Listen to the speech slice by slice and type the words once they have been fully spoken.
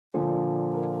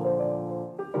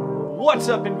What's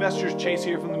up, investors? Chase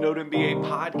here from the Note MBA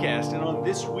podcast, and on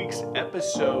this week's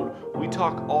episode, we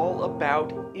talk all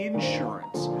about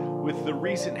insurance with the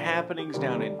recent happenings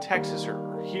down in Texas,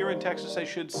 or here in Texas, I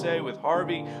should say, with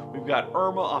Harvey. We've got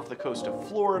Irma off the coast of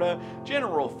Florida,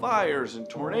 general fires and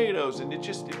tornadoes, and it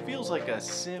feels like a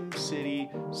Sim City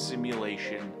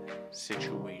simulation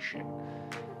situation.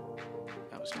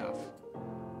 That was tough.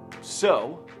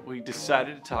 So, we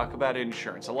decided to talk about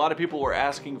insurance. A lot of people were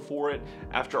asking for it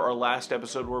after our last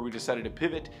episode where we decided to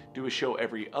pivot, do a show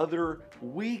every other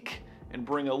week, and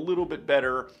bring a little bit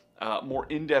better, more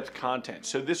in-depth content.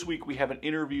 So this week we have an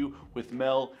interview with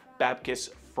Mel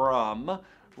Babtkis from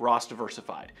Ross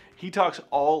Diversified. He talks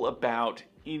all about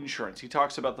insurance. He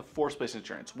talks about the force-based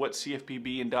insurance, what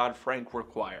CFPB and Dodd-Frank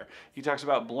require. He talks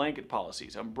about blanket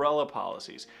policies, umbrella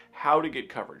policies, how to get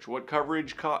coverage, what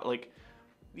coverage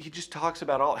he just talks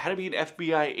about how to be an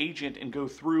FBI agent and go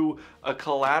through a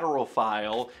collateral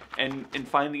file and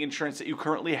find the insurance that you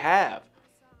currently have.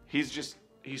 He's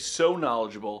so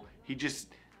knowledgeable. He just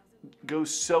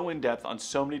goes so in depth on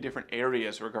so many different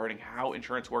areas regarding how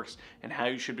insurance works and how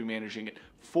you should be managing it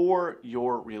for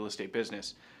your real estate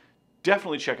business.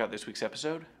 Definitely check out this week's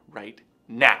episode right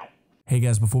now. Hey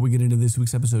guys, before we get into this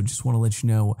week's episode, just want to let you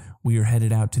know we are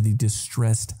headed out to the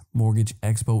Distressed Mortgage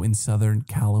Expo in Southern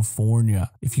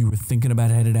California. If you were thinking about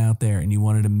headed out there and you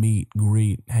wanted to meet,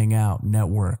 greet, hang out,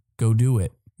 network, go do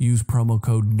it. Use promo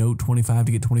code NOTE25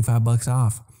 to get $25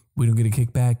 off. We don't get a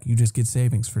kickback, you just get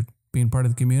savings for being part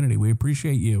of the community. We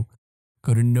appreciate you.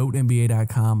 Go to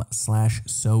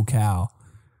notemba.com/SoCal.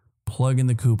 Plug in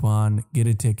the coupon, get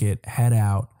a ticket, head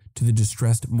out to the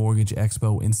Distressed Mortgage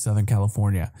Expo in Southern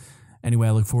California. Anyway,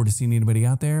 I look forward to seeing anybody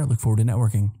out there. Look forward to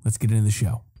networking. Let's get into the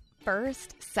show.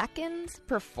 First, seconds,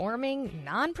 performing,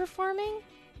 non-performing?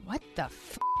 What the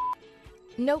f***?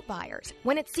 Note buyers,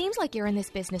 when it seems like you're in this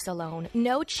business alone,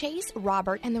 know Chase,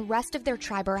 Robert, and the rest of their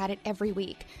tribe are at it every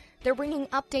week. They're bringing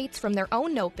updates from their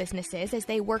own note businesses as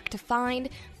they work to find,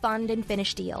 fund, and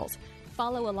finish deals.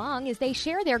 Follow along as they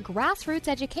share their grassroots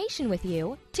education with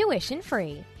you, tuition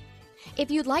free.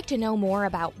 If you'd like to know more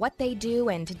about what they do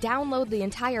and to download the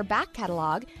entire back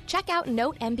catalog, check out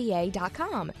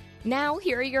notemba.com. Now,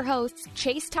 here are your hosts,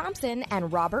 Chase Thompson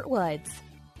and Robert Woods.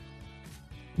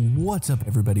 What's up,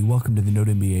 everybody? Welcome to the Note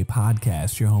MBA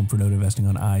podcast, your home for note investing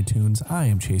on iTunes. I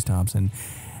am Chase Thompson,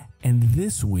 and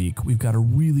this week we've got a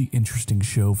really interesting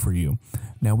show for you.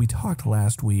 Now, we talked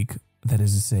last week, that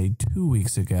is to say 2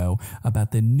 weeks ago, about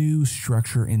the new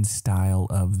structure and style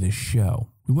of the show.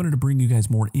 We wanted to bring you guys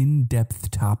more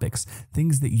in-depth topics,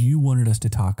 things that you wanted us to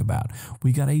talk about.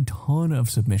 We got a ton of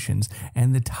submissions,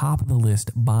 and the top of the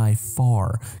list by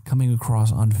far coming across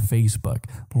on Facebook,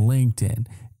 LinkedIn,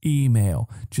 email,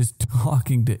 just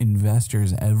talking to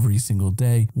investors every single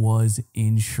day was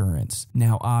insurance.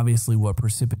 Now, obviously, what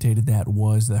precipitated that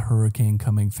was the hurricane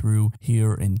coming through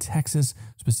here in Texas,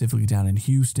 specifically down in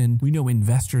Houston. We know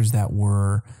investors that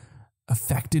were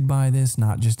affected by this,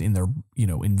 not just in their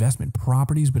investment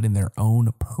properties, but in their own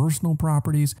personal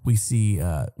properties. We see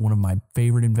one of my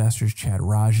favorite investors, Chad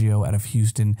Raggio out of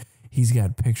Houston. He's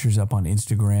got pictures up on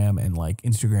Instagram and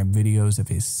Instagram videos of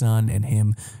his son and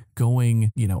him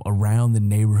going, around the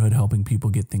neighborhood, helping people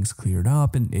get things cleared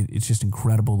up. And it's just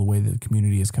incredible the way that the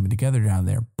community is coming together down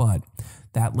there. But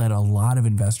that led a lot of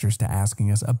investors to asking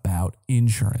us about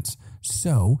insurance.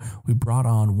 So we brought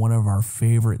on one of our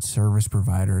favorite service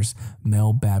providers,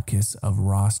 Mel Babtkis of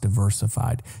Ross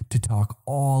Diversified, to talk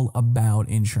all about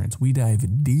insurance. We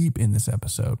dive deep in this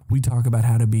episode. We talk about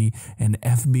how to be an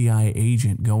FBI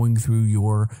agent, going through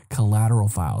your collateral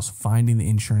files, finding the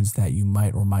insurance that you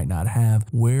might or might not have,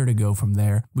 where to go from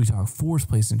there. We talk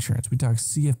force-based insurance. We talk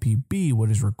CFPB,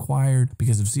 what is required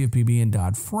because of CFPB and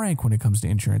Dodd-Frank when it comes to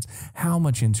insurance, how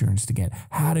much insurance to get,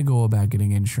 how to go about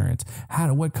getting insurance,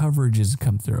 what coverages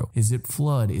come through. Is it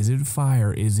flood? Is it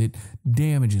fire? Is it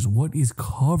damages? What is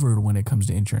covered when it comes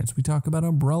to insurance? We talk about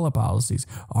umbrella policies,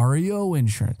 REO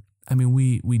insurance. I mean,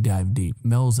 we dive deep.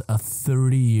 Mel's a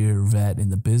 30-year vet in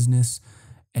the business,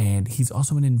 and he's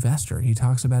also an investor. He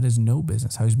talks about his note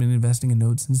business, how he's been investing in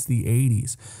notes since the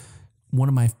 80s. One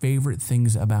of my favorite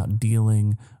things about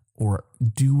dealing or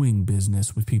doing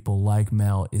business with people like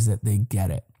Mel is that they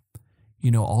get it.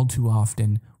 All too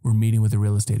often, we're meeting with a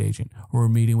real estate agent or we're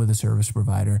meeting with a service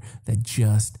provider that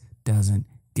just doesn't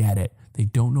get it. They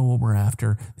don't know what we're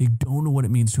after. They don't know what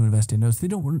it means to invest in notes. They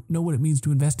don't know what it means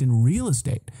to invest in real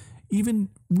estate, even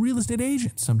real estate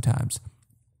agents sometimes.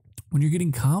 When you're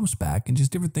getting comps back and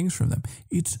just different things from them,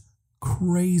 it's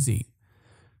crazy.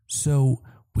 So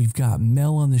we've got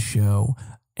Mel on the show,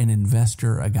 an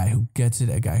investor, a guy who gets it,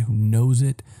 a guy who knows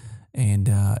it, And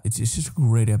it's just a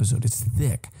great episode. It's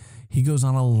thick. He goes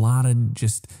on a lot of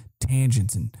just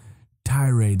tangents and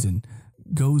tirades and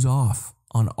goes off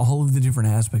on all of the different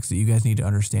aspects that you guys need to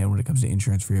understand when it comes to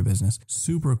insurance for your business.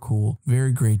 Super cool.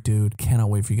 Very great dude. Cannot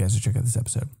wait for you guys to check out this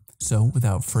episode. So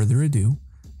without further ado,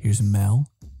 here's Mel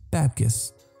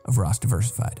Babtkis of Ross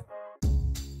Diversified.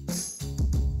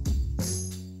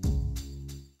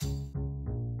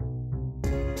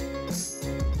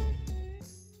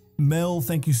 Mel,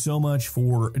 thank you so much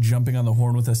for jumping on the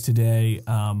horn with us today.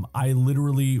 I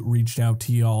literally reached out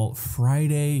to y'all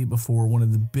Friday before one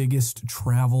of the biggest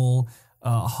travel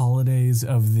holidays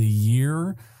of the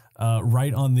year,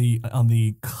 right on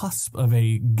the cusp of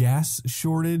a gas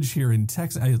shortage here in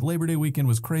Texas. Labor Day weekend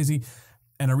was crazy,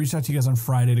 and I reached out to you guys on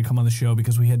Friday to come on the show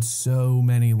because we had so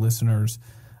many listeners.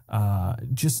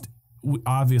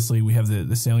 Obviously, we have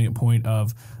the salient point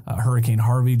of Hurricane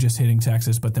Harvey just hitting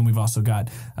Texas, but then we've also got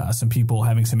some people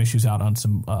having some issues out on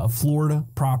some Florida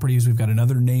properties. We've got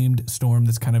another named storm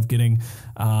that's kind of getting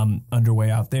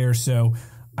underway out there. So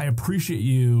I appreciate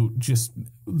you, just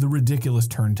the ridiculous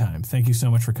turn time. Thank you so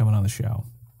much for coming on the show.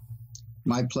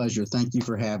 My pleasure. Thank you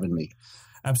for having me.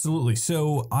 Absolutely.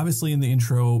 So obviously in the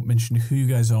intro, mentioned who you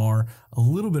guys are, a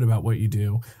little bit about what you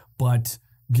do, but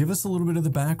give us a little bit of the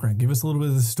background. Give us a little bit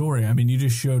of the story. I mean, you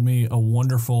just showed me a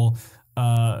wonderful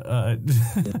a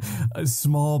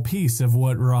small piece of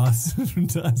what Ross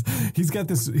does. He's got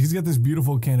this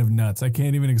beautiful can of nuts. I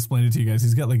can't even explain it to you guys.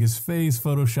 He's got like his face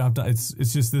photoshopped.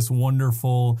 It's just this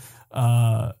wonderful.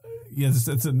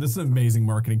 It's an amazing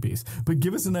marketing piece. But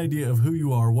give us an idea of who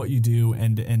you are, what you do,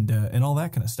 and all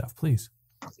that kind of stuff, please.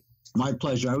 My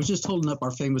pleasure. I was just holding up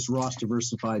our famous Ross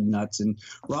Diversified nuts, and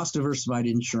Ross Diversified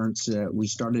Insurance, we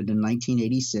started in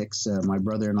 1986. My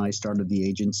brother and I started the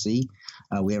agency.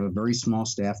 We have a very small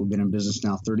staff. We've been in business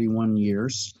now 31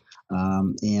 years.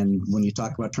 And when you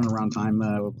talk about turnaround time,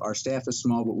 our staff is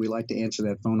small, but we like to answer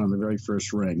that phone on the very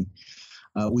first ring.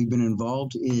 We've been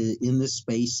involved in this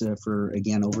space for,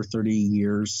 again, over 30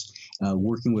 years,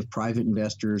 working with private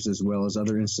investors as well as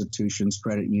other institutions,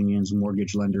 credit unions,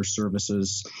 mortgage lender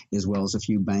services, as well as a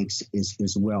few banks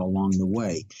as well along the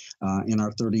way. In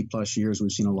our 30-plus years,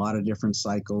 we've seen a lot of different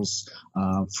cycles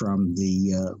from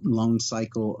the loan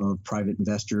cycle of private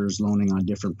investors loaning on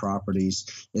different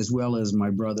properties, as well as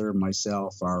my brother,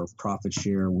 myself, our profit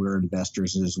share. We're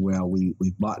investors as well.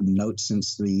 We've bought notes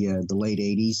since the late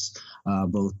 80s.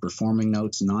 Both performing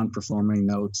notes, non-performing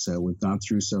notes. We've gone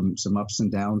through some ups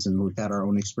and downs, and we've had our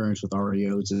own experience with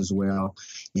REOs as well,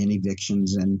 and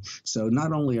evictions. And so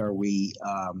not only are we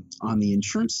on the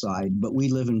insurance side, but we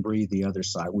live and breathe the other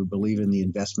side. We believe in the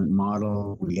investment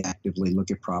model. We actively look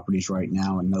at properties right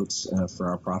now and notes for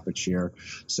our profit share.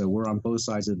 So we're on both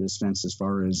sides of this fence as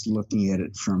far as looking at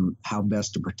it from how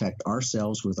best to protect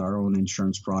ourselves with our own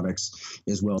insurance products,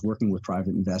 as well as working with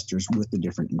private investors with the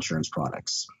different insurance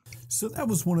products. So that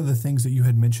was one of the things that you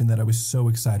had mentioned that I was so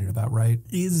excited about, right?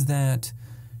 Is that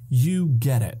you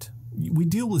get it. We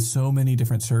deal with so many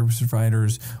different service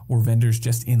providers or vendors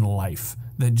just in life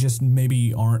that just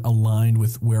maybe aren't aligned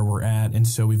with where we're at. And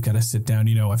so we've got to sit down.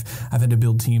 You know, I've had to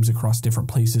build teams across different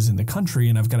places in the country,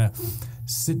 and I've got to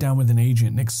sit down with an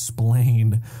agent and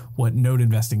explain what note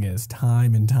investing is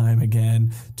time and time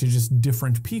again to just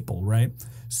different people, right?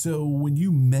 So when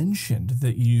you mentioned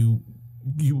that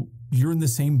you're in the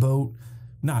same boat,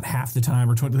 not half the time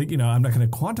or 20, I'm not going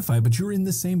to quantify it, but you're in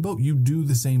the same boat. You do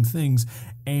the same things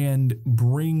and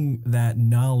bring that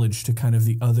knowledge to kind of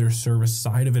the other service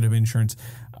side of it of insurance.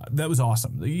 That was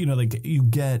awesome. You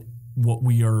get what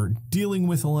we are dealing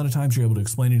with a lot of times. You're able to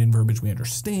explain it in verbiage we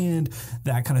understand.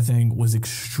 That kind of thing was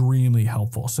extremely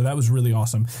helpful. So that was really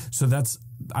awesome. So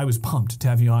I was pumped to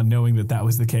have you on knowing that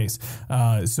was the case.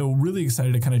 So really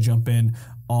excited to kind of jump in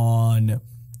on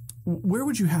where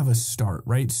would you have us start,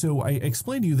 right? So I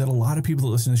explained to you that a lot of people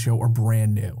that listen to the show are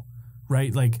brand new,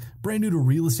 right? Like brand new to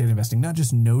real estate investing, not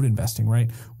just note investing, right?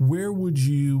 Where would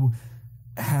you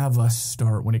have us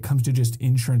start when it comes to just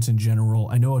insurance in general?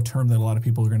 I know a term that a lot of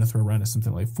people are going to throw around is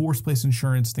something like forced place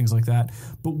insurance, things like that.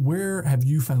 But where have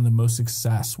you found the most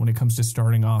success when it comes to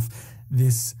starting off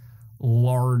this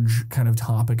large kind of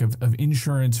topic of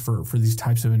insurance for these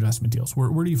types of investment deals?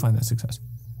 Where do you find that success?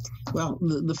 Well,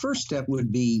 the first step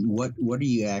would be what are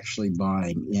you actually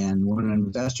buying? And when an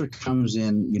investor comes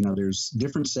in, there's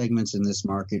different segments in this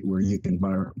market where you can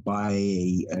buy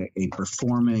a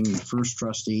performing first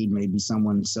trustee. Maybe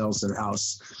someone sells their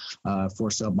house for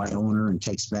sale by owner and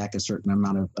takes back a certain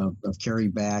amount of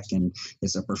carryback, and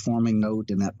it's a performing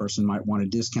note, and that person might want to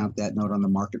discount that note on the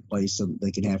marketplace so that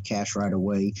they can have cash right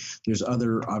away. There's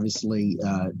other, obviously,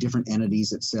 different entities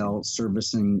that sell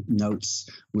servicing notes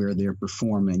where they're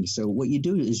performing. So what you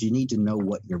do is you need to know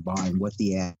what you're buying, what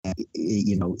the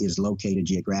is located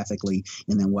geographically,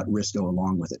 and then what risks go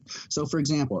along with it. So, for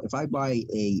example, if I buy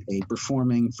a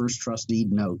performing first trust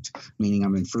deed note, meaning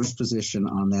I'm in first position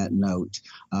on that note,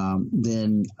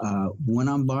 then when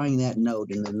I'm buying that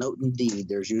note, in the note and deed,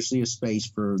 there's usually a space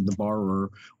for the borrower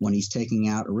when he's taking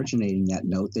out, originating that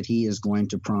note, that he is going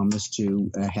to promise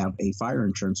to have a fire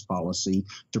insurance policy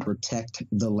to protect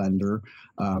the lender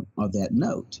of that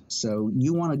note. So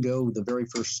you want to go, the very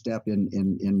first step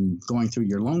in going through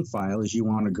your loan file is you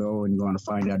want to go and you want to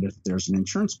find out if there's an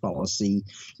insurance policy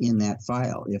in that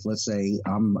file. If, let's say,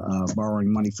 I'm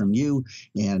borrowing money from you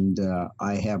and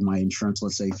I have my insurance,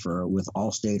 let's say with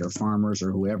Allstate or Farmers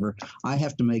or whoever, I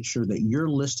have to make sure that you're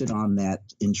listed on that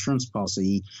insurance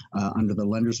policy under the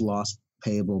lender's loss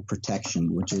payable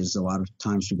protection, which is a lot of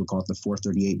times people call it the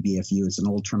 438 BFU. It's an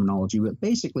old terminology, but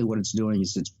basically what it's doing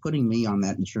is it's putting me on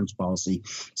that insurance policy,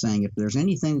 saying if there's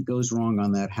anything that goes wrong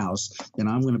on that house, then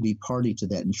I'm going to be party to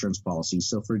that insurance policy.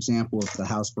 So, for example, if the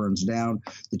house burns down,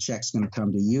 the check's going to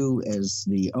come to you as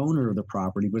the owner of the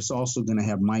property, but it's also going to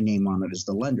have my name on it as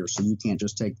the lender, so you can't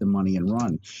just take the money and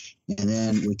run. And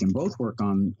then we can both work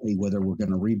on whether we're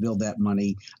going to rebuild that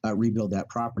money, rebuild that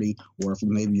property, or if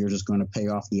maybe you're just going to pay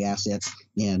off the assets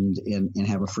and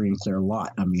have a free and clear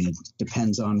lot. I mean, it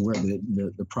depends on where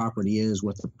the property is,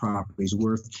 what the property is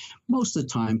worth. Most of the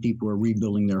time, people are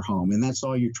rebuilding their home, and that's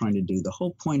all you're trying to do. The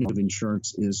whole point of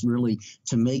insurance is really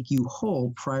to make you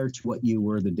whole prior to what you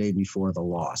were the day before the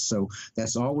loss. So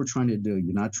that's all we're trying to do.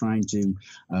 You're not trying to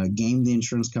game the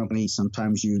insurance company.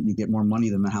 Sometimes you get more money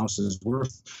than the house is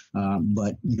worth,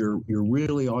 but you're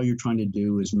really, all you're trying to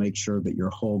do is make sure that you're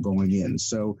whole going in.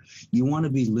 So you want to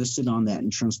be listed on that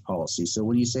insurance policy. So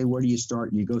when you say, where do you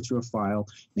start? You go through a file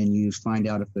and you find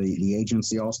out if the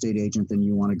agent's the Allstate agent, then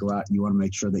you want to go out, you want to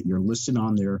make sure that you're listed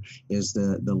on there as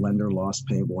the lender loss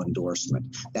payable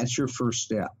endorsement. That's your first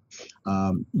step.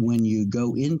 When you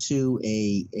go into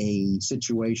a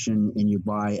situation and you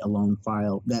buy a loan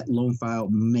file, that loan file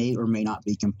may or may not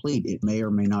be complete. It may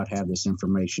or may not have this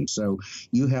information. So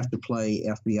you have to play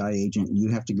FBI agent. You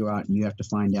have to go out and you have to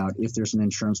find out if there's an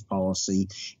insurance policy.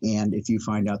 And if you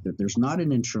find out that there's not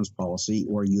an insurance policy,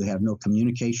 or you have no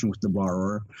communication with the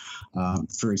borrower,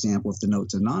 for example, if the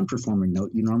note's a non-performing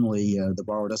note, you normally, the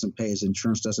borrower doesn't pay his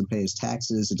insurance, doesn't pay his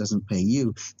taxes, it doesn't pay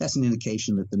you. That's an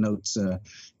indication that the note's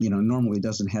normally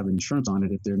doesn't have insurance on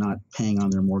it if they're not paying on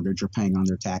their mortgage or paying on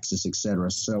their taxes,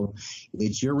 etc. So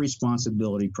it's your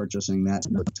responsibility purchasing that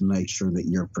note to make sure that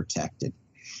you're protected.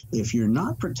 If you're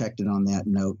not protected on that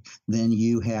note, then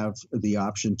you have the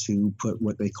option to put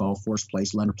what they call forced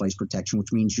place, lender place protection,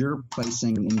 which means you're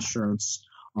placing insurance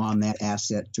on that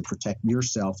asset to protect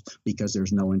yourself because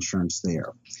there's no insurance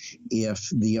there. If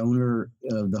the owner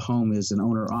of the home is an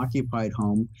owner-occupied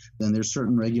home, then there's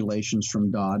certain regulations from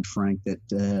Dodd-Frank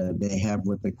that they have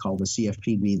what they call the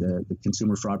CFPB, the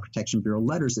Consumer Fraud Protection Bureau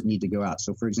letters that need to go out.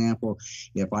 So, for example,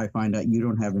 if I find out you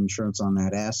don't have insurance on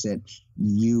that asset,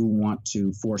 you want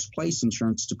to force place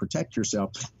insurance to protect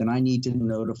yourself, then I need to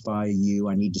notify you.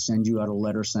 I need to send you out a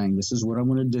letter saying this is what I'm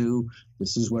going to do,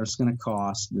 this is what it's going to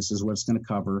cost, this is what it's going to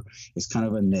cover. It's kind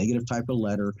of a negative type of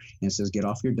letter, and it says get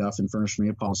off your duff and furnish me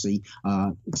a policy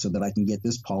so that I can get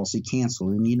this policy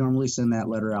canceled. And you normally send that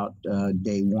letter out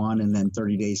day one, and then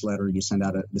 30 days later you send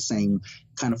out the same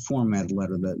kind of formatted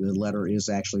letter. The letter is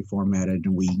actually formatted,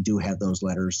 and we do have those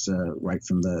letters right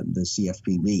from the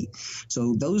CFPB.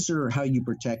 So those are how you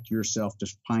protect yourself. To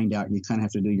find out, you kind of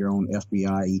have to do your own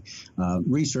FBI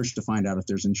research to find out if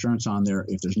there's insurance on there.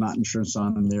 If there's not insurance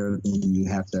on there, then you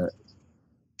have to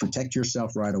protect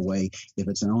yourself right away. If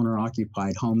it's an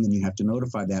owner-occupied home, then you have to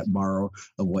notify that borrower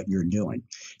of what you're doing.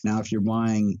 Now, if you're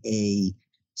buying a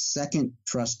second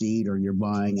trust deed or you're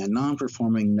buying a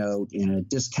non-performing note in a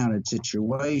discounted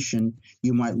situation,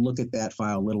 you might look at that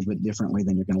file a little bit differently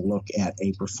than you're going to look at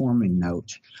a performing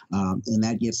note. And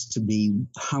that gets to be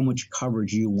how much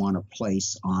coverage you want to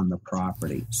place on the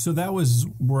property. So that was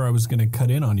where I was going to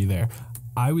cut in on you there.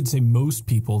 I would say most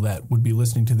people that would be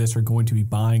listening to this are going to be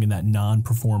buying in that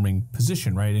non-performing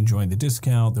position, right? Enjoying the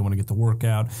discount. They want to get the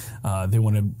workout. They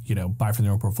want to, buy from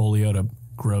their own portfolio to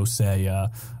grow, say, a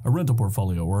rental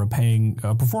portfolio or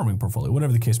a performing portfolio,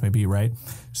 whatever the case may be, right?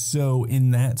 So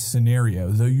in that scenario,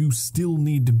 though you still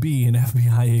need to be an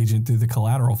FBI agent through the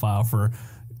collateral file for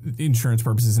insurance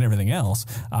purposes and everything else,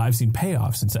 I've seen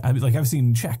payoffs, I've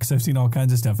seen checks, I've seen all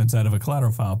kinds of stuff inside of a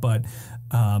collateral file. But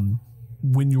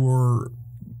when you're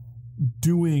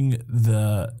doing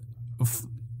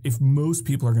if most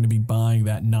people are going to be buying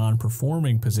that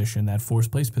non-performing position, that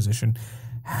forced place position,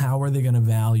 how are they going to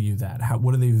value that?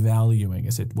 What are they valuing?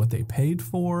 Is it what they paid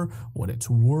for, what it's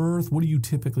worth? What are you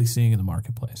typically seeing in the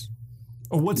marketplace?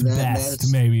 Or what's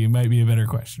best, maybe? It might be a better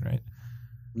question, right?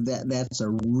 That's a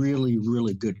really,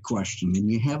 really good question.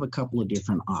 And you have a couple of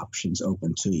different options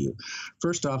open to you.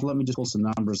 First off, let me just pull some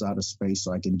numbers out of space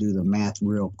so I can do the math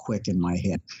real quick in my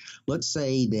head. Let's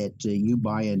say that you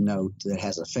buy a note that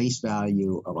has a face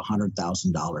value of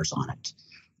 $100,000 on it.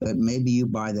 But maybe you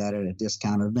buy that at a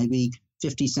discount of maybe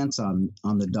 50 cents on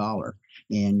the dollar,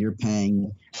 and you're paying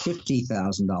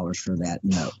 $50,000 for that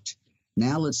note.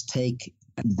 Now let's take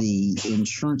the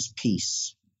insurance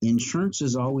piece. Insurance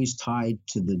is always tied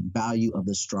to the value of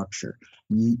the structure.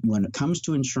 When it comes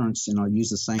to insurance, and I'll use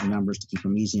the same numbers to keep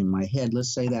them easy in my head,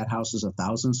 let's say that house is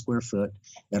 1,000 square foot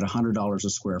at $100 a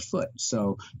square foot.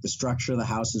 So the structure of the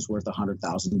house is worth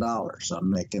 $100,000. So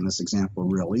I'm making this example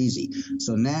real easy.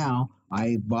 So now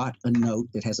I bought a note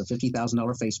that has a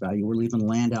 $50,000 face value. We're leaving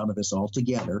land out of this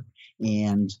altogether.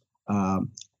 And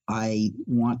I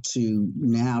want to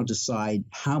now decide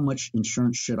how much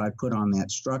insurance should I put on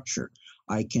that structure.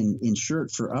 I can insure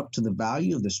it for up to the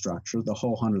value of the structure, the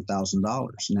whole $100,000.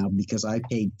 Now, because I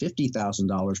paid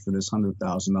 $50,000 for this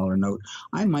 $100,000 note,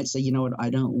 I might say, you know what, I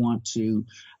don't want to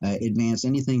advance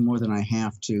anything more than I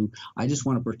have to. I just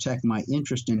want to protect my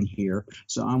interest in here,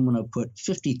 so I'm going to put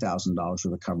 $50,000 worth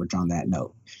of coverage on that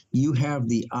note. You have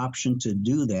the option to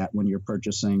do that when you're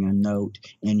purchasing a note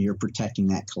and you're protecting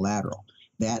that collateral.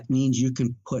 That means you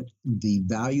can put the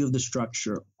value of the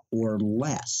structure or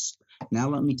less. Now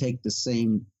let me take the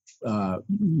same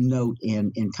note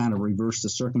and kind of reverse the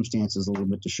circumstances a little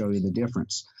bit to show you the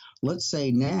difference. Let's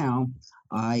say now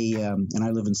and I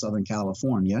live in Southern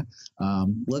California.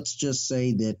 Let's just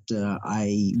say that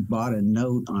I bought a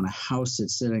note on a house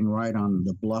that's sitting right on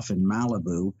the bluff in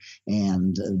Malibu,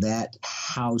 and that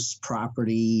house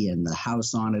property and the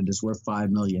house on it is worth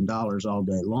 $5 million all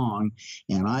day long,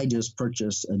 and I just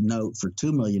purchased a note for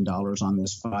 $2 million on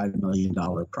this $5 million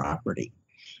property.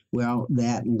 Well,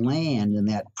 that land and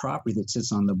that property that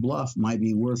sits on the bluff might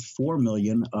be worth $4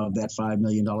 million of that $5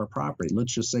 million property.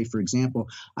 Let's just say, for example,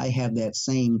 I have that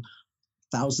same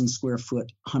 1,000 square foot,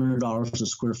 $100 a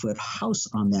square foot house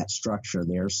on that structure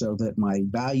there, so that my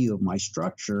value of my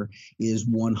structure is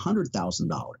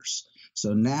 $100,000.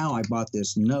 So now I bought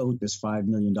this note, this $5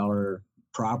 million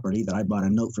property, that I bought a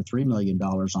note for $3 million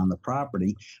on the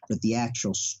property, but the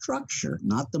actual structure,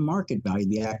 not the market value,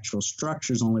 the actual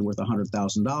structure is only worth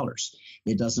 $100,000.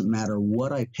 It doesn't matter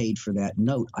what I paid for that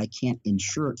note. I can't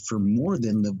insure it for more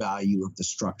than the value of the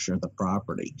structure of the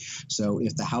property. So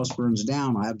if the house burns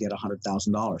down, I'll get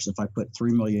 $100,000. If I put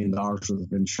 $3 million worth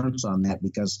of insurance on that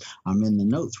because I'm in the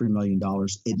note $3 million,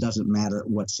 it doesn't matter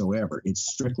whatsoever. It's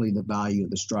strictly the value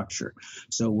of the structure.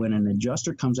 So when an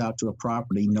adjuster comes out to a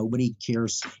property, nobody cares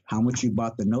how much you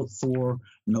bought the note for.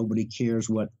 Nobody cares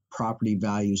what property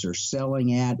values are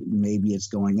selling at. Maybe it's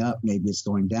going up, maybe it's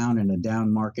going down. In a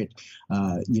down market,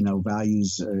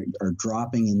 values are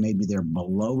dropping and maybe they're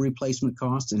below replacement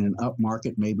cost. In an up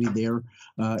market, maybe they're,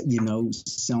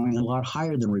 selling a lot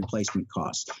higher than replacement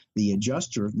cost. The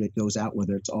adjuster that goes out,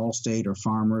 whether it's Allstate or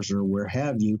Farmers or where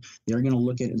have you, they're going to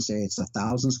look at it and say it's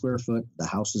 1,000 square foot. The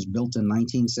house was built in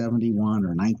 1971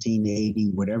 or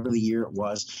 1980, whatever the year it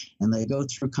was. And they go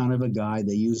through kind of a guide.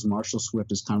 They use Marshall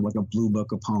Swift as kind of like a blue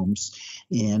book of homes.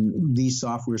 And these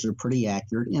softwares are pretty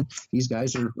accurate. And these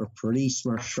guys are pretty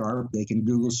sharp. They can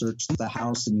Google search the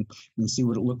house and see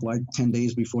what it looked like 10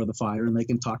 days before the fire. And they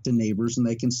can talk to neighbors and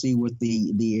they can see what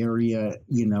the area,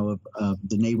 of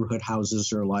the neighborhood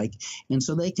houses are like. And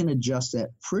so they can adjust that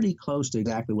pretty close to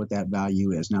exactly what that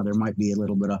value is. Now, there might be a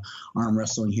little bit of arm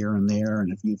wrestling here and there.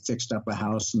 And if you fixed up a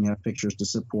house and you have pictures to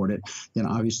support it, then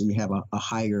obviously you have a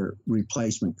higher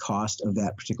replacement cost of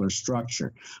that particular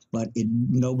structure. But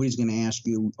nobody's going to ask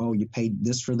you, oh, you paid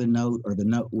this for the note, or the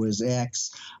note was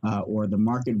X, or the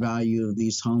market value of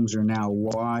these homes are now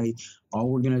Y. All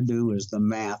we're going to do is the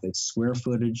math. It's square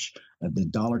footage, the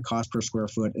dollar cost per square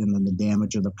foot, and then the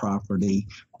damage of the property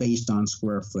based on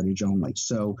square footage only.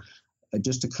 So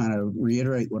just to kind of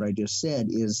reiterate what I just said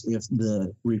is if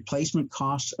the replacement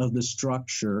cost of the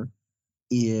structure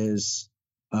is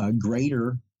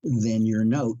greater than your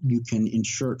note, you can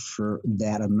insure it for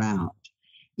that amount.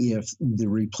 If the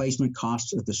replacement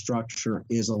cost of the structure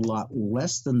is a lot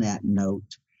less than that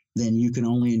note, then you can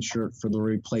only insure it for the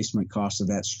replacement cost of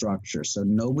that structure. So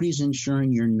nobody's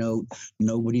insuring your note,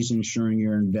 nobody's insuring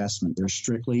your investment. They're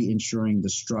strictly insuring the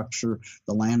structure.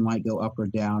 The land might go up or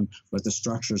down, but the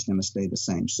structure is going to stay the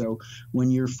same. So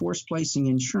when you're force placing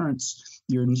insurance,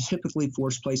 you're typically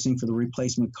force placing for the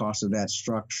replacement cost of that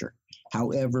structure.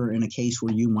 However, in a case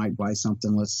where you might buy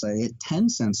something, let's say at 10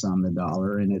 cents on the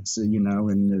dollar, and it's,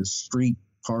 in the street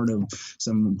part of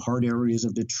some hard areas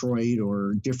of Detroit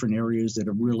or different areas that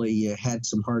have really had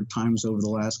some hard times over the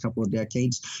last couple of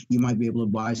decades, you might be able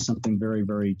to buy something very,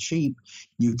 very cheap.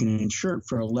 You can insure it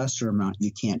for a lesser amount.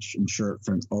 You can't insure it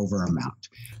for an over amount.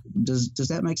 Does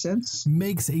that make sense?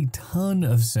 Makes a ton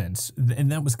of sense.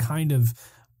 And that was kind of,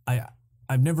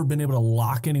 I've never been able to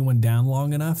lock anyone down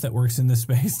long enough that works in this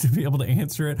space to be able to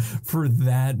answer it for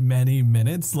that many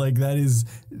minutes. Like, that is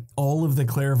all of the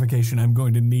clarification I'm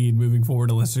going to need moving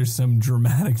forward, unless there's some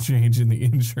dramatic change in the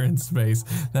insurance space.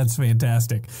 That's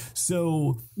fantastic.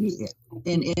 So, yeah.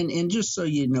 And just so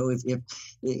you know, if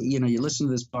you listen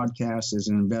to this podcast as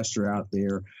an investor out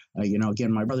there,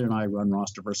 again, my brother and I run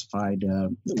Ross Diversified.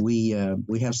 We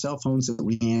have cell phones that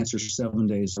we answer 7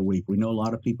 days a week. We know a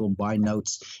lot of people buy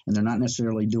notes, and they're not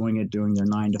necessarily doing it during their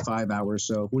 9 to 5 hours.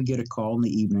 So if we get a call in the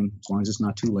evening, as long as it's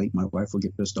not too late, my wife will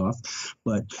get pissed off.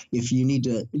 But if you need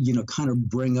to, kind of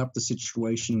bring up the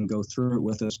situation, go through it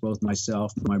with us, both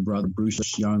myself, my brother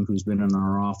Bruce Young, who's been in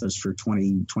our office for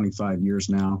 25 years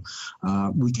now,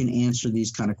 we can answer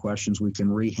these kind of questions. We can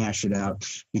rehash it out,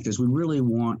 because we really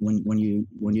want, when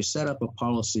you set up a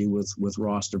policy with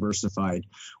Ross Diversified,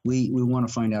 we want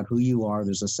to find out who you are.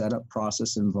 There's a setup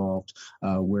process involved,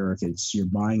 where if you're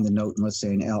buying the note in, let's say,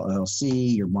 an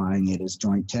LLC, you're buying it as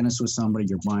joint tenants with somebody,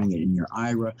 you're buying it in your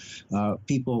IRA.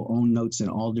 People own notes in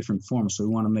all different forms, so we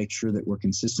want to make sure that we're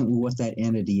consistent with what that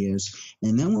entity is.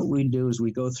 And then what we do is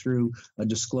we go through a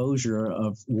disclosure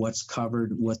of what's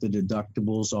covered, what the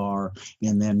deductibles are,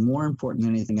 and then, more important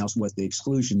than anything else, what the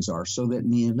exclusions are, so that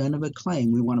in the event of a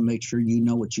claim, we want to make sure you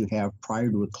know what you have prior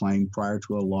to a claim, prior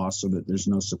to a loss, so that there's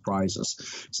no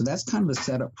surprises. So that's kind of a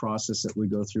setup process that we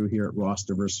go through here at Ross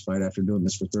Diversified after doing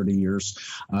this for 30 years.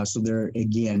 So there,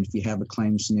 again, if you have a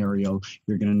claim scenario,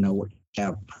 you're going to know what you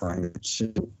have prior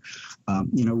to.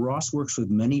 Ross works with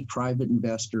many private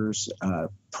investors.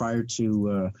 Prior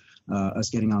to us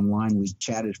getting online, we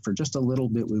chatted for just a little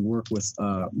bit. We work with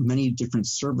many different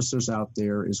servicers out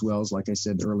there, as well as, like I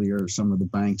said earlier, some of the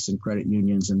banks and credit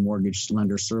unions and mortgage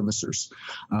lender servicers.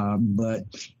 But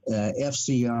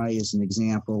FCI is an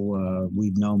example.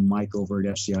 We've known Mike over at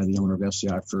FCI, the owner of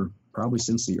FCI, for probably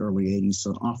since the early 80s,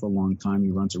 so an awful long time.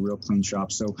 He runs a real clean shop.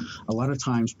 So a lot of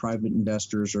times private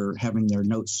investors are having their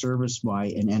notes serviced by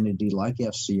an entity like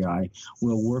FCI.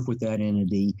 We'll work with that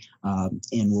entity,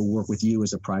 and we'll work with you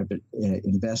as a private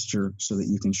investor so that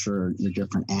you can insure your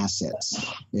different assets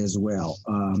as well.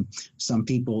 Some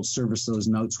people service those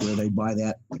notes where they buy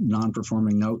that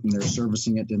non-performing note and they're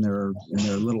servicing it in their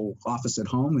little office at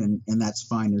home, and that's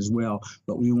fine as well.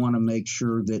 But we want to make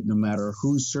sure that no matter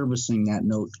who's servicing that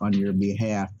note on your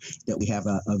behalf, that we have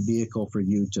a vehicle for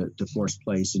you to force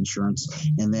place insurance.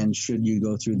 And then should you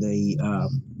go through the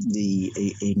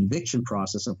eviction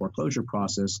process, a foreclosure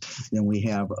process, then we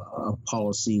have a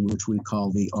policy which we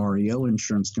call the REO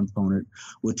insurance component,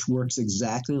 which works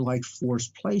exactly like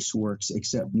forced place works,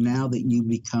 except now that you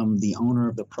become the owner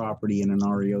of the property in an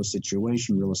REO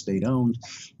situation, real estate owned,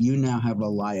 you now have a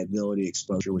liability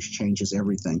exposure, which changes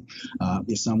everything.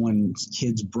 If someone's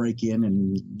kids break in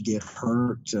and get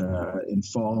hurt and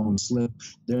fall and slip,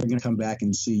 they're going to come back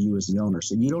and sue you as the owner.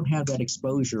 So you don't have that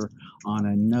exposure on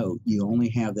a note. You only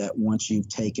have that once you've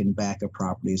taken back a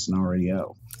property as an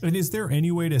REO. And is there any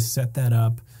way to set that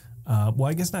up? Well,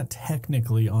 I guess not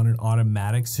technically on an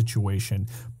automatic situation,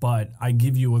 but I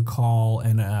give you a call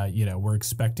and, we're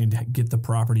expecting to get the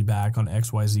property back on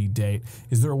XYZ date.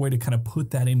 Is there a way to kind of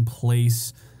put that in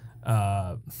place?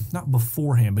 Not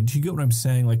beforehand, but do you get what I'm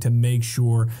saying? Like, to make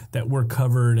sure that we're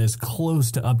covered as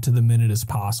close to up to the minute as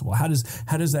possible. How does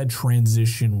that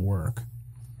transition work?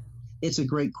 It's a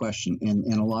great question, and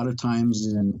a lot of times,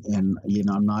 and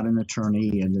I'm not an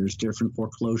attorney, and there's different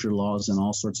foreclosure laws in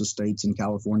all sorts of states. In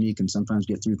California, you can sometimes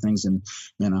get through things in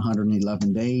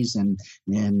 111 days, and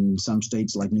in some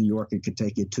states like New York, it could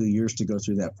take you 2 years to go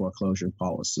through that foreclosure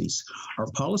policies. Our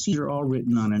policies are all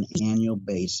written on an annual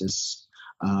basis.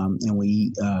 And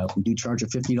we do charge a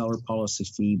 $50 policy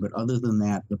fee, but other than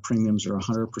that, the premiums are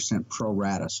 100% pro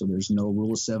rata. So there's no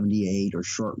Rule of 78 or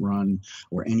short run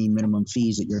or any minimum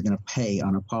fees that you're going to pay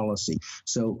on a policy.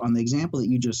 So on the example that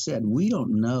you just said, we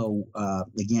don't know.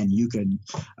 Again, you could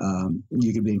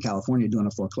be in California doing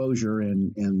a foreclosure,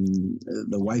 and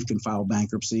the wife can file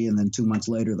bankruptcy, and then 2 months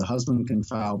later, the husband can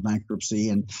file bankruptcy,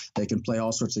 and they can play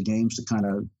all sorts of games to kind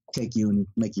of take you and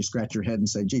make you scratch your head and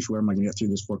say, geez, where am I going to get through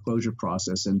this foreclosure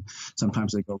process? And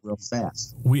sometimes they go real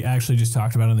fast. We actually just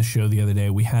talked about on the show the other day,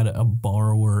 we had a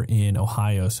borrower in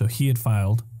Ohio. So he had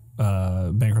filed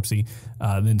bankruptcy.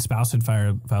 Then spouse had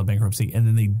filed bankruptcy, and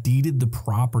then they deeded the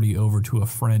property over to a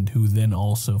friend who then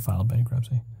also filed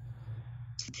bankruptcy.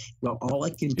 Well, all I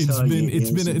can tell you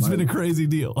is it's been a crazy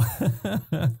deal.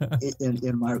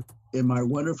 In my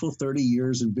wonderful 30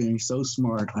 years of being so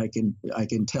smart, I can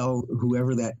tell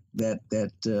whoever that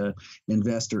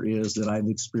investor is that I've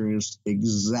experienced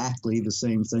exactly the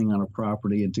same thing on a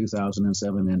property in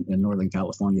 2007 in Northern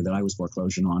California that I was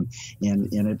foreclosing on, and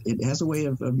it has a way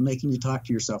of making you talk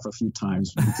to yourself a few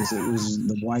times, because it was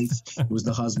the wife, it was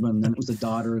the husband, then it was the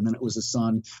daughter, and then it was the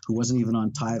son who wasn't even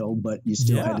on title, but you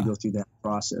still had to go through that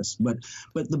process. But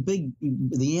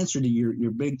the answer to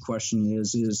your big question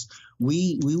is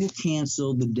we will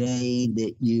cancel the day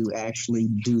that you actually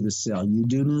do the sale. You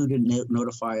do need to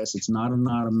notify us. It's not an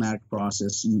automatic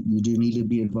process. You do need to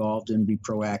be involved and be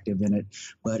proactive in it,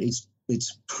 but it's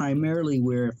primarily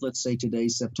where, if let's say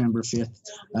today's September 5th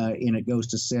and it goes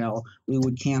to sell, we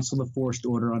would cancel the forced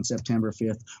order on September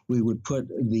 5th. We would put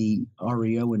the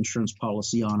REO insurance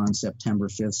policy on September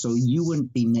 5th. So you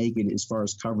wouldn't be naked as far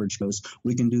as coverage goes.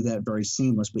 We can do that very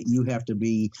seamless, but you have to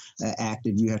be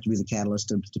active. You have to be the catalyst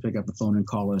to pick up the phone and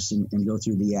call us and go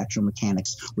through the actual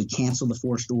mechanics. We cancel the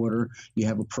forced order. You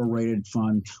have a prorated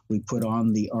fund. We put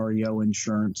on the REO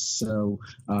insurance. So,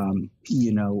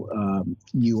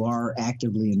 you are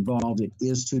actively involved. It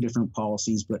is two different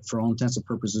policies, but for all intents and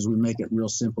purposes, we make it real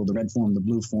simple, the red form, the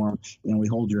blue form, and we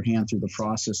hold your hand through the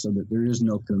process so that there is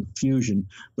no confusion,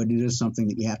 but it is something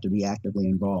that you have to be actively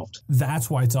involved.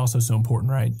 That's why it's also so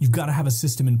important, right? You've got to have a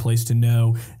system in place to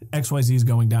know XYZ is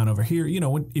going down over here.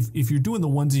 If you're doing the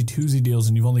onesie, twosie deals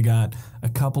and you've only got a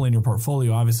couple in your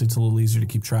portfolio, obviously it's a little easier to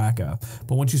keep track of.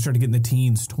 But once you start to get in the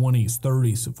teens, 20s,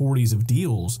 30s, 40s of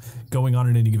deals going on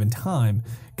at any given time,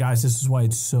 guys, this is why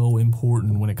it's so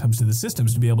important when it comes to the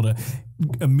systems to be able to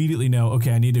immediately know,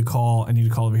 okay, I need to call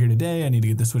over here today. I need to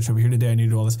get this switch over here today. I need to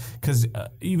do all this, because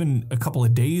even a couple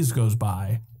of days goes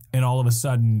by and all of a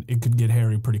sudden it could get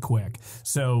hairy pretty quick.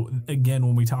 So again,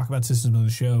 when we talk about systems on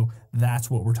the show,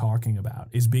 that's what we're talking about,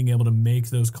 is being able to make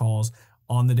those calls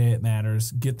on the day it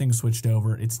matters, get things switched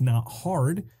over. It's not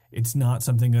hard. It's not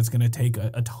something that's going to take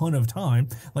a ton of time.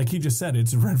 Like he just said,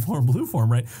 it's red form, blue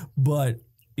form, right? But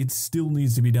it still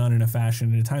needs to be done in a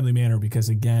fashion, in a timely manner, because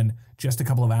again, just a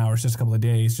couple of hours, just a couple of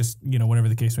days, just, whatever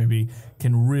the case may be,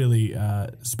 can really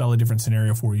spell a different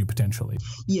scenario for you potentially.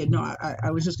 Yeah, no, I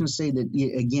was just going to say that,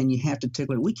 again, you have to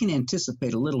tickle it. We can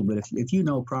anticipate a little bit. If you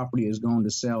know a property is going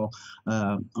to sell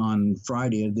on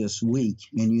Friday of this week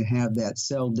and you have that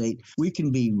sell date, we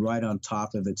can be right on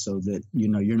top of it so that,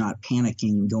 you're not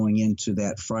panicking going into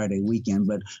that Friday weekend.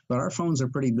 But our phones are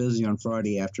pretty busy on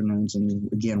Friday afternoons.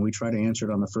 And again, we try to answer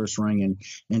it on the first ring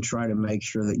and try to make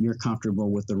sure that you're comfortable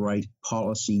with the right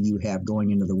policy you have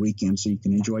going into the weekend so you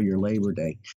can enjoy your Labor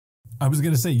Day. I was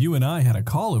going to say, you and I had a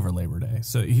call over Labor Day.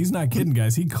 So he's not kidding,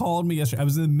 guys. He called me yesterday. I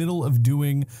was in the middle of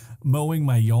mowing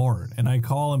my yard, and I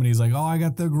call him and he's like, "Oh, I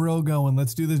got the grill going.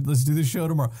 Let's do the show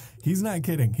tomorrow." He's not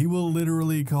kidding. He will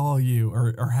literally call you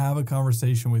or have a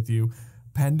conversation with you,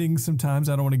 pending sometimes.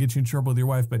 I don't want to get you in trouble with your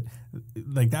wife, but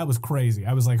like, that was crazy.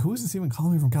 I was like, who is this even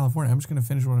calling me from California? I'm just going to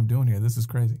finish what I'm doing here. This is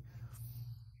crazy.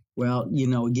 Well,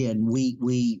 again,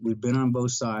 we've been on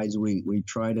both sides. We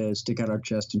try to stick out our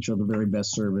chest and show the very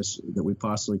best service that we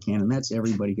possibly can, and that's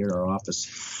everybody here at our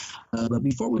office. But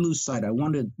before we lose sight, I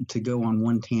wanted to go on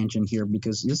one tangent here,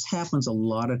 because this happens a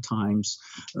lot of times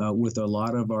with a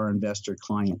lot of our investor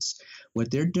clients.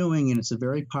 What they're doing, and it's a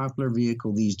very popular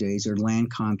vehicle these days, are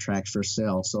land contracts for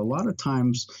sale. So a lot of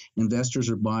times investors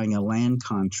are buying a land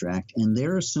contract, and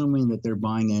they're assuming that they're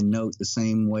buying a note the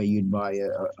same way you'd buy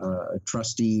a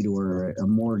trust deed or a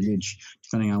mortgage,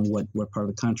 depending on what part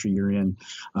of the country you're in.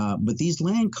 But these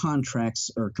land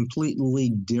contracts are completely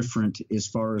different as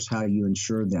far as how you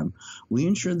insure them. We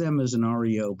insure them as an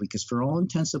REO because, for all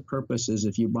intents and purposes,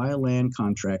 if you buy a land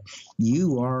contract,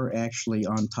 you are actually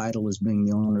on title as being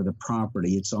the owner of the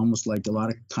property. It's almost like a lot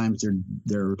of times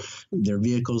they're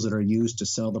vehicles that are used to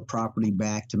sell the property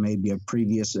back to maybe a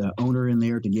previous owner in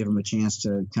there, to give him a chance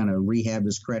to kind of rehab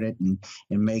his credit and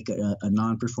make a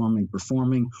non-performing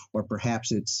performing, or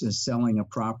perhaps it's selling a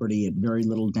property at very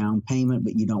little down payment,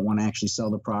 but you don't want to actually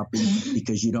sell the property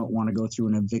because you don't want to go through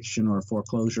an eviction or a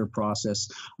foreclosure process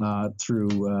through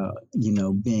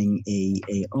being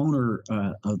a owner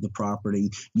of the property.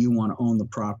 You want to own the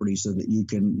property so that you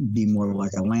can be more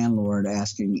like a landlord,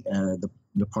 asking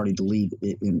the party to leave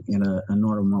in a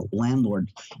normal landlord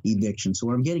eviction. So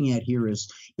what I'm getting at here is,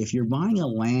 if you're buying a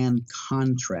land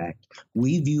contract,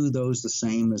 we view those the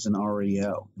same as an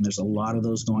REO. And there's a lot of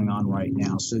those going on right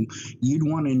now. So you'd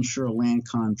want to insure a land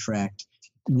contract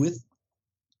with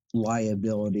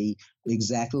liability,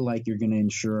 exactly like you're going to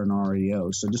insure an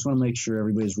REO. So just want to make sure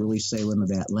everybody's really sailing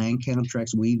to that. Land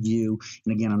contracts we view,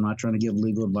 and again, I'm not trying to give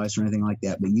legal advice or anything like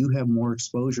that, but you have more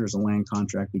exposure as a land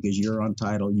contract because you're on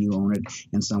title, you own it,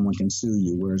 and someone can sue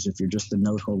you. Whereas if you're just a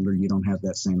note holder, you don't have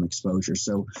that same exposure.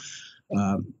 So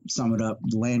sum it up,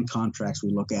 land contracts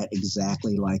we look at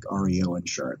exactly like REO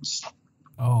insurance.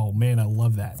 Oh, man, I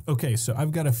love that. Okay, so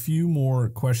I've got a few more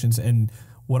questions, and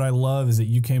what I love is that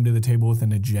you came to the table with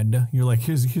an agenda. You're like,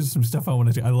 here's some stuff I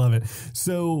want to do. I love it.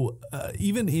 So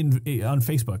even on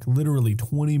Facebook, literally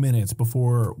 20 minutes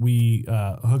before we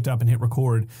hooked up and hit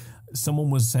record, someone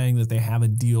was saying that they have a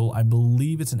deal. I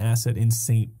believe it's an asset in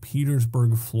St.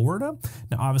 Petersburg, Florida.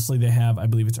 Now, obviously, they have. I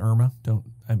believe it's Irma.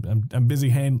 I'm busy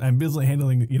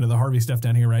handling the Harvey stuff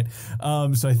down here, right?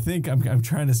 So I think I'm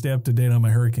trying to stay up to date on my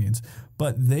hurricanes.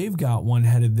 But they've got one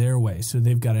headed their way. So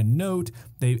they've got a note.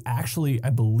 They actually, I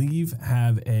believe,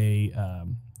 have a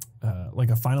like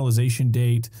a finalization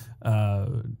date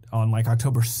on like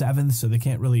October 7th. So they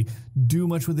can't really do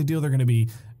much with the deal. They're going to be,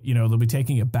 they'll be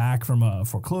taking it back from a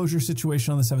foreclosure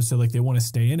situation on the 7th. So like they want to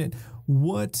stay in it.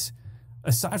 What,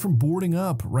 aside from boarding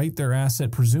up, right, their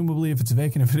asset, presumably if it's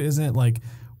vacant, if it isn't, like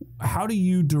how do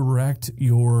you direct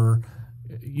your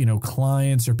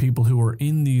clients or people who are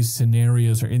in these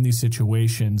scenarios or in these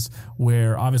situations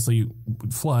where obviously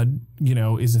flood,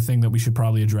 is a thing that we should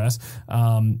probably address.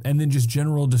 And then just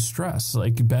general distress,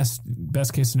 like best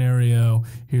case scenario,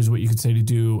 here's what you could say to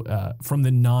do from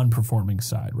the non-performing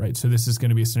side, right? So this is going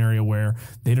to be a scenario where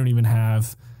they don't even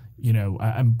have,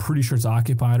 I'm pretty sure it's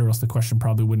occupied or else the question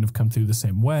probably wouldn't have come through the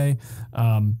same way.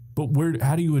 But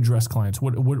how do you address clients?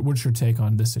 What's your take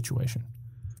on this situation?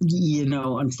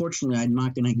 Unfortunately, I'm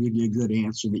not going to give you a good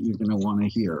answer that you're going to want to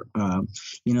hear.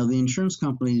 The insurance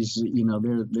companies,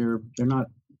 they're not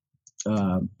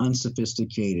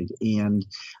unsophisticated. And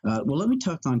let me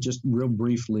talk on just real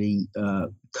briefly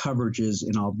coverages,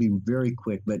 and I'll be very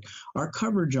quick. But our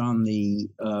coverage on the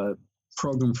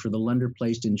program for the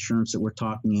lender-placed insurance that we're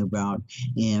talking about,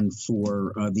 and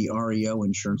for the REO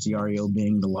insurance, the REO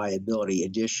being the liability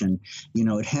addition,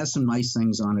 it has some nice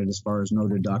things on it as far as no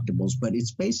deductibles, but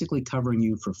it's basically covering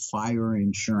you for fire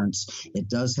insurance. It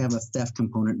does have a theft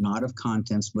component, not of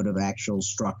contents, but of actual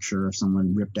structure. If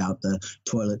someone ripped out the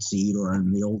toilet seat, or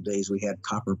in the old days, we had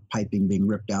copper piping being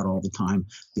ripped out all the time.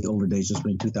 The older days, just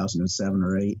been 2007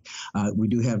 or 8. We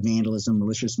do have vandalism,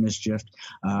 malicious mischief,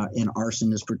 and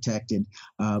arson is protected.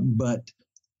 But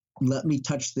let me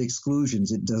touch the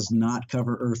exclusions. It does not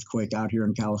cover earthquake out here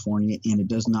in California, and it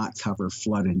does not cover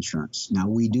flood insurance. Now,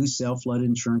 we do sell flood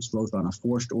insurance both on a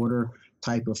forced order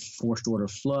type of forced order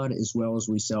flood, as well as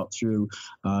we sell it through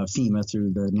FEMA,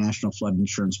 through the National Flood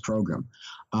Insurance Program.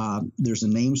 There's a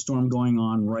name storm going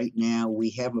on right now.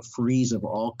 We have a freeze of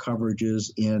all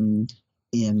coverages in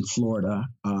Florida.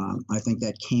 I think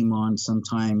that came on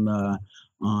sometime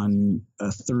on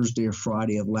a Thursday or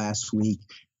Friday of last week.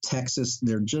 Texas,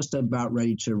 they're just about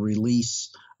ready to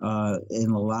release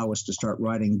and allow us to start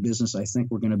writing business. I think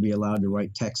we're going to be allowed to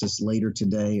write Texas later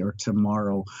today or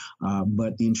tomorrow.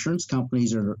 But the insurance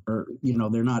companies are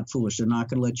they're not foolish. They're not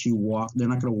going to let you walk. They're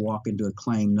not going to walk into a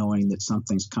claim knowing that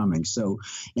something's coming. So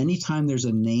anytime there's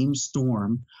a named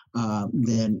storm,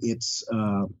 then it's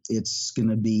going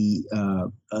to be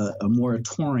a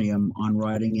moratorium on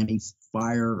writing any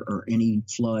fire or any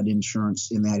flood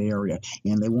insurance in that area.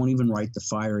 And they won't even write the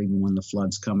fire even when the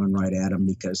flood's coming right at them,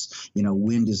 because,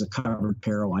 wind is a covered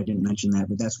peril. I didn't mention that,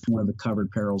 but that's one of the covered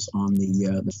perils on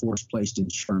the force-placed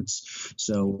insurance.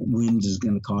 So wind is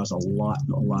going to cause a lot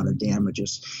of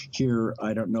damages. Here,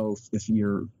 I don't know if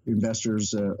your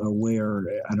investors are aware,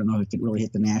 I don't know if it really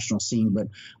hit the national scene, but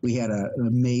we had a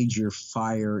major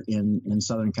fire in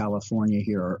Southern California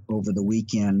here over the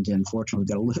weekend, and fortunately we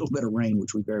got a little bit of rain,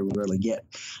 which we very rarely get,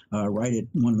 right at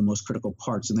one of the most critical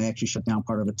parts. And they actually shut down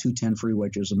part of a 210 freeway,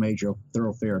 which is a major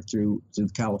thoroughfare through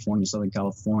California, Southern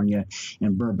California,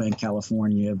 and Burbank,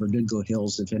 California, Verdugo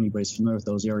Hills, if anybody's familiar with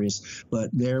those areas. But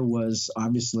there was,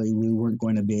 obviously, we weren't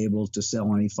going to be able to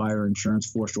sell any fire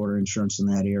insurance, forced order insurance in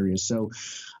that area. So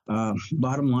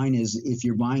bottom line is, if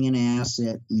you're buying an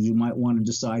asset, you might want to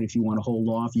decide if you want to hold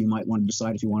off. You might want to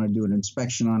decide if you want to do an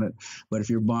inspection on it. But if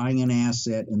you're buying an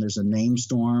asset and there's a named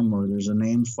storm or there's a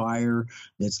named fire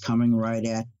that's coming right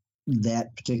at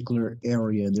that particular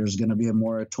area, there's going to be a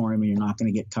moratorium and you're not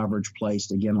going to get coverage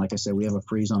placed. Again, like I said, we have a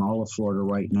freeze on all of Florida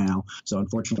right now. So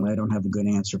unfortunately, I don't have a good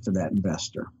answer for that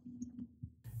investor.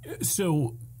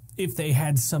 So if they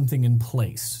had something in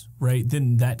place, right,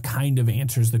 then that kind of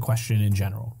answers the question in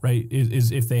general, right?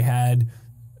 Is if they had,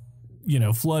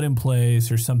 flood in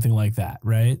place or something like that,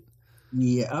 right?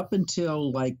 Yeah, up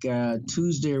until like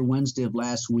Tuesday or Wednesday of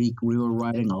last week, we were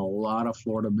writing a lot of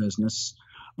Florida business.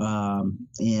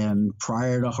 And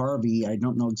prior to Harvey, I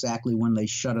don't know exactly when they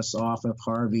shut us off of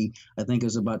Harvey. I think it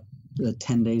was about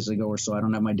 10 days ago or so. I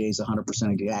don't have my days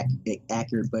 100%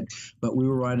 accurate, but we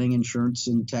were writing insurance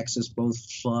in Texas, both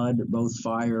flood, both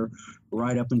fire,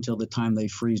 right up until the time they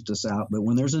freezed us out. But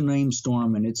when there's a named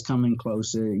storm and it's coming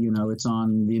closer, it's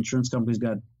on. The insurance company's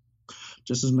got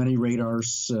just as many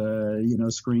radars,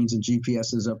 screens and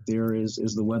GPSs up there as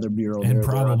the Weather Bureau, and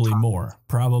probably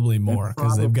more,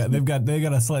 because they've got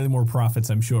a slightly more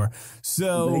profits, I'm sure.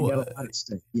 So,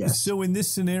 So in this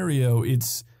scenario,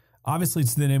 it's obviously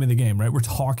the name of the game, right? We're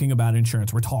talking about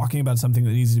insurance. We're talking about something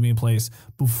that needs to be in place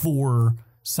before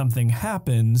something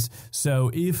happens.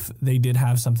 So if they did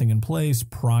have something in place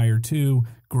prior to,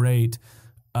 great.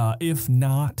 If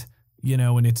not,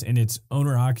 and it's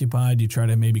owner occupied, you try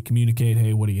to maybe communicate,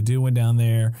 hey, what are you doing down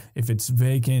there? If it's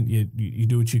vacant, you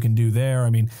do what you can do there. I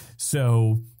mean,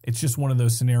 so it's just one of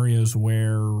those scenarios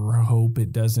where hope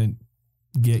it doesn't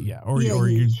get you, or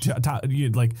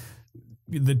you like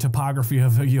the topography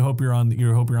of you hope you're on the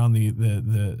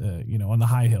on the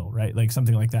high hill, right? Like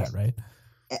something like that, right?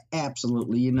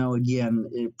 Absolutely.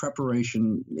 Again,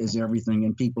 preparation is everything,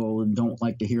 and people don't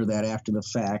like to hear that after the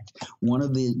fact. One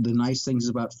of the nice things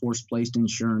about force-placed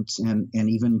insurance and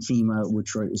even FEMA,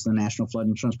 which is the National Flood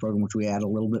Insurance Program, which we add a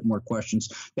little bit more questions,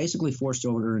 basically forced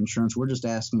order insurance, we're just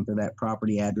asking for that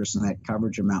property address and that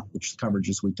coverage amount, which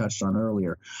coverages we touched on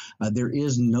earlier. There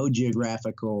is no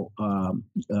geographical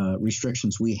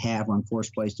restrictions we have on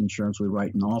force-placed insurance. We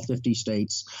write in all 50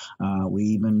 states. We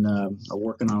even are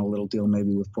working on a little deal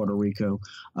maybe with Puerto Rico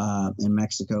and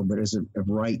Mexico, but as of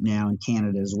right now in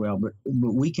Canada as well. But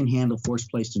we can handle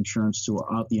force-placed insurance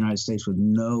throughout the United States with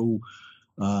no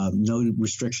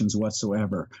restrictions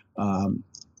whatsoever. And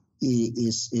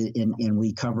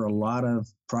we cover a lot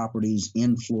of properties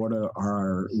in Florida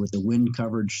are with the wind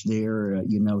coverage there.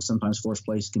 Sometimes force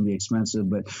placed can be expensive,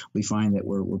 but we find that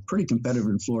we're pretty competitive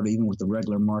in Florida, even with the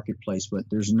regular marketplace. But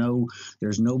there's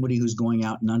nobody who's going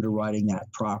out and underwriting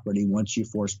that property once you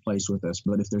force place with us.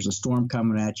 But if there's a storm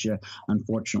coming at you,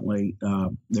 unfortunately,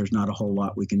 there's not a whole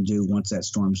lot we can do once that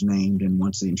storm's named and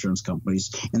once the insurance companies,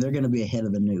 and they're going to be ahead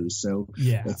of the news. So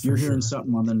if you're hearing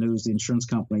something on the news, the insurance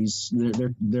companies,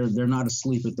 they're not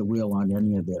asleep at the wheel on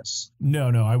any of this.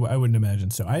 No, I wouldn't imagine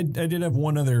so. I did have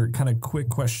one other kind of quick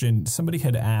question. Somebody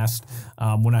had asked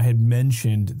when I had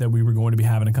mentioned that we were going to be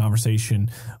having a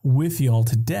conversation with y'all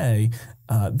today.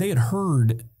 They had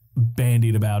heard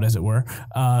bandied about, as it were,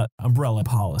 umbrella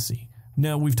policy.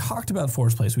 Now, we've talked about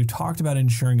force place. We've talked about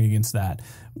insuring against that.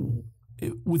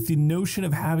 With the notion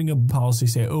of having a policy,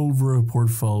 say, over a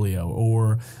portfolio,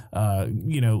 or,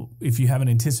 if you have an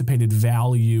anticipated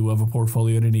value of a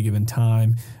portfolio at any given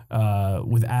time,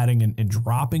 with adding and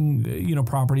dropping,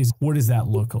 properties, what does that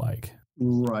look like?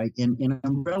 Right. And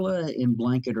umbrella and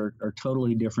blanket are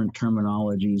totally different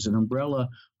terminologies. An umbrella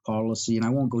policy, and I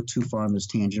won't go too far on this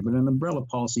tangent, but an umbrella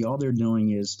policy, all they're doing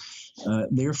is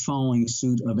they're following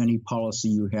suit of any policy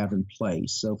you have in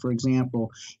place. So, for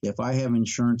example, if I have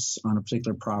insurance on a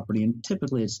particular property, and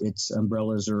typically it's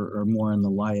umbrellas are more in the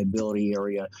liability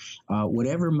area,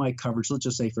 whatever my coverage, let's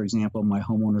just say, for example, my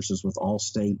homeowners is with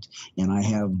Allstate, and I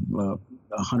have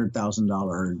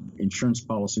 $100,000 insurance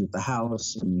policy with the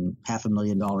house and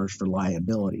 $500,000 for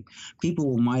liability.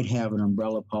 People might have an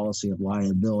umbrella policy of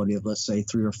liability of, let's say,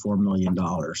 $3 or $4 million,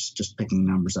 just picking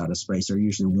numbers out of space. They're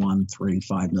usually $1, $3,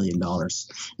 $5 million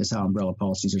is how umbrella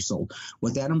policies are sold.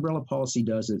 What that umbrella policy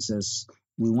does, it says,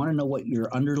 we want to know what your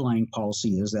underlying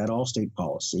policy is, that Allstate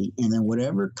policy, and then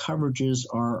whatever coverages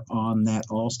are on that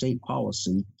Allstate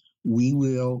policy, we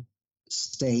will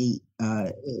stay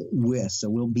with. So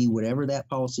we'll be whatever that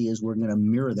policy is, we're going to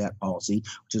mirror that policy,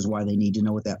 which is why they need to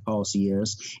know what that policy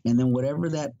is. And then whatever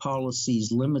that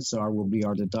policy's limits are will be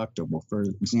our deductible. For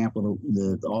example,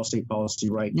 the Allstate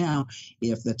policy right now,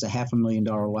 if that's a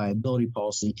 $500,000 liability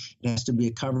policy, it has to be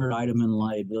a covered item in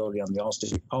liability on the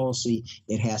Allstate policy.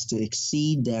 It has to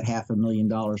exceed that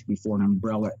 $500,000 before an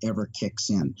umbrella ever kicks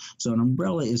in. So an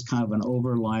umbrella is kind of an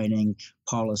overlining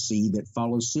policy that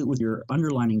follows suit with your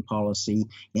underlining policy,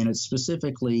 and it's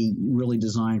specifically really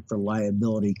designed for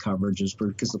liability coverages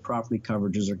because the property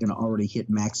coverages are going to already hit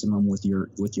maximum with your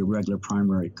regular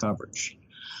primary coverage.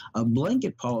 A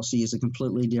blanket policy is a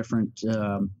completely different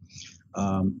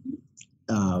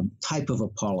type of a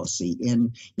policy,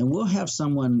 and we'll have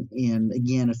someone in,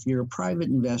 again, if you're a private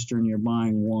investor and you're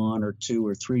buying 1 or 2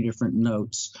 or 3 different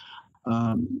notes,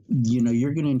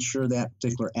 you're going to insure that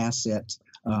particular asset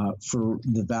for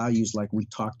the values like we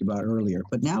talked about earlier.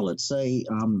 But now let's say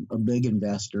I'm a big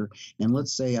investor, and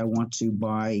let's say I want to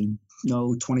buy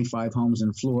 25 homes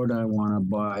in Florida. I want to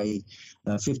buy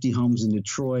 50 homes in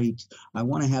Detroit. I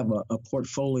want to have a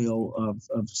portfolio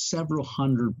of several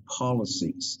hundred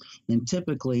policies. And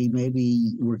typically,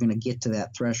 maybe we're going to get to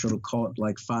that threshold, call it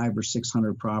like 500 or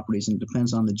 600 properties, and it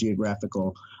depends on the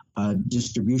geographical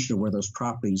distribution of where those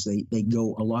properties, they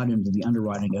go a lot into the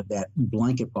underwriting of that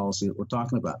blanket policy that we're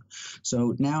talking about.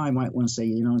 So now I might want to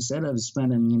say, instead of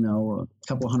spending, a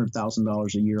couple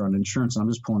 $100,000 a year on insurance, I'm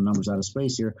just pulling numbers out of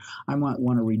space here, I might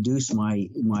want to reduce my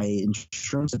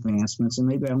insurance advancements, and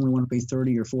maybe I only want to pay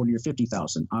 30 or 40 or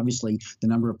 50,000. Obviously, the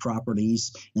number of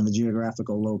properties and the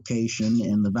geographical location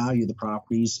and the value of the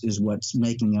properties is what's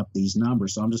making up these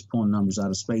numbers. So I'm just pulling numbers out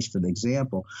of space for the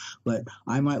example. But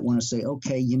I might want to say,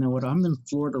 okay, you know what, I'm in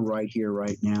Florida right here,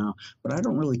 right now, but I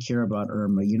don't really care about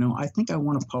Irma. I think I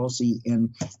want a policy,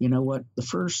 and you know what, the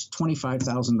first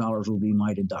 $25,000 will be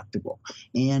my deductible.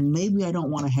 And maybe I don't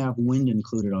want to have wind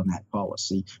included on that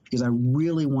policy because I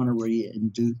really want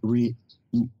to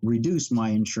reduce my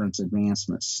insurance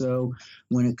advancements. So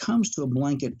when it comes to a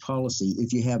blanket policy,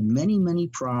 if you have many, many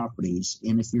properties,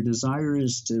 and if your desire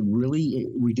is to really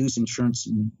reduce insurance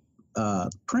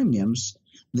premiums,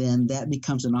 then that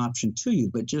becomes an option to you.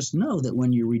 But just know that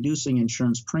when you're reducing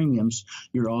insurance premiums,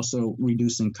 you're also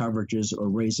reducing coverages or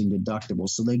raising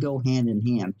deductibles. So they go hand in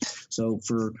hand. So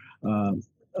for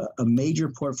a major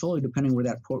portfolio, depending where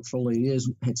that portfolio is,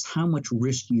 it's how much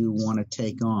risk you want to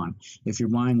take on. If you're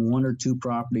buying one or two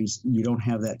properties, you don't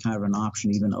have that kind of an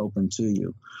option even open to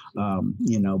you.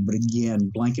 But again,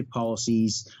 blanket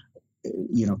policies,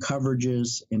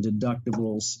 coverages and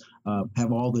deductibles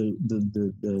have all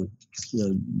the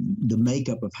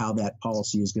makeup of how that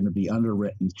policy is going to be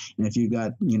underwritten. And if you've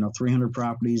got 300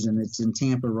 properties and it's in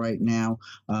Tampa right now,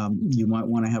 you might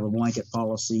want to have a blanket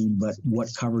policy. But what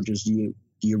coverages do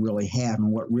you really have,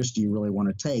 and what risk do you really want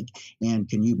to take, and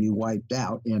can you be wiped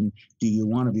out, and do you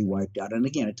want to be wiped out? And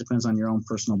again, it depends on your own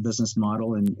personal business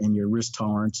model and your risk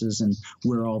tolerances and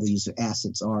where all these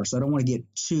assets are. So I don't want to get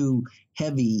too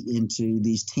heavy into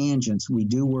these tangents. We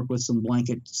do work with some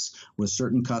blankets with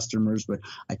certain customers, but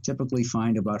I typically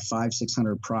find about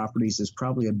 500-600 properties is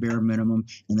probably a bare minimum,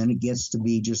 and then it gets to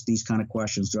be just these kind of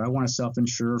questions. Do I want to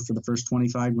self-insure for the first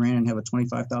 $25,000 and have a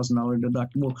 $25,000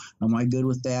 deductible? Am I good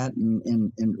with that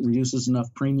and reduces enough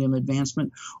premium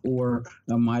advancement? Or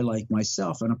am I like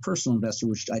myself and a personal investor,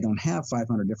 which I don't have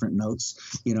 500 different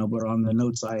notes, but on the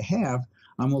notes I have,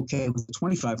 I'm okay with a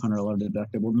 $2,500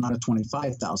 deductible, not a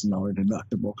 $25,000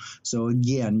 deductible. So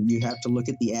again, you have to look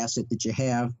at the asset that you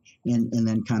have and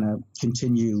then kind of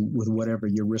continue with whatever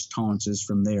your risk tolerance is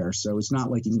from there. So it's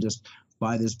not like you can just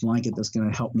buy this blanket that's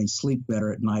going to help me sleep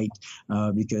better at night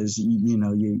because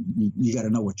you got to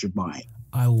know what you're buying.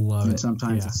 I love it.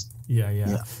 Sometimes it's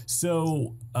yeah.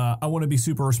 So I want to be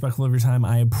super respectful of your time.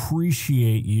 I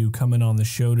appreciate you coming on the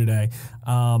show today.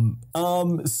 So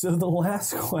the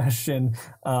last question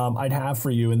I'd have for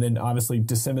you, and then obviously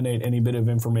disseminate any bit of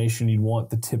information you'd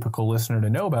want the typical listener to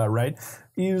know about, right,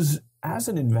 is as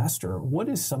an investor, what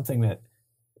is something that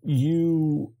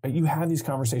you have these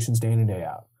conversations day in and day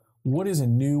out? What is a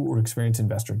new or experienced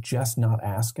investor just not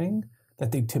asking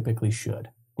that they typically should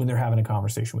when they're having a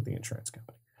conversation with the insurance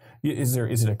company? Is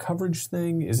it a coverage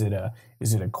thing? Is it a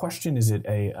question? Is it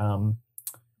a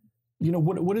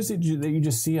what is it that you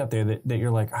just see out there that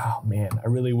you're like, oh man, I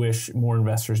really wish more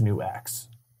investors knew X?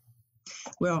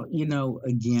 Well,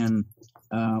 again,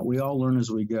 we all learn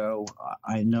as we go.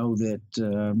 I know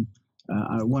that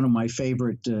one of my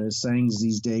favorite sayings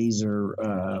these days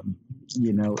are,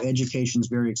 education is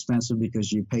very expensive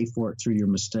because you pay for it through your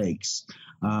mistakes.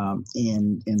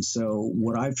 And so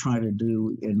what I've tried to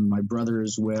do, and my brother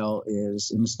as well,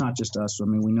 is, and it's not just us, I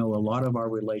mean, we know a lot of our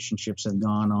relationships have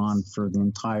gone on for the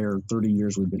entire 30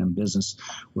 years we've been in business.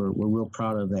 We're real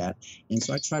proud of that. And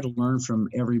so I try to learn from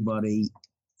everybody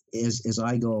as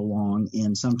I go along,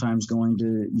 and sometimes going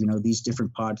to, these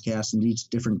different podcasts and these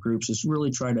different groups is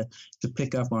really try to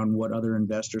pick up on what other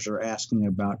investors are asking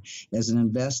about. As an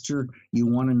investor, you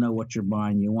want to know what you're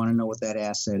buying. You want to know what that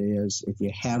asset is. If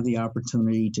you have the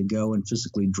opportunity to go and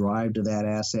physically drive to that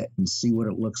asset and see what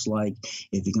it looks like,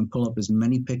 if you can pull up as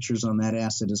many pictures on that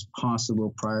asset as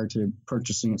possible prior to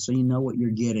purchasing it so you know what you're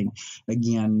getting.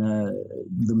 Again,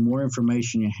 the more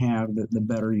information you have, the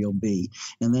better you'll be.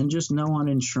 And then just know on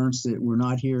insurance, insurance, that we're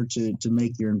not here to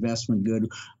make your investment good.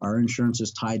 Our insurance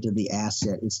is tied to the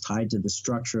asset. It's tied to the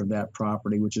structure of that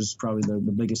property, which is probably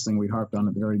the biggest thing we harped on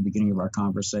at the very beginning of our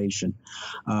conversation.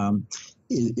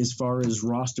 As far as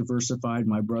Ross Diversified,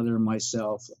 my brother and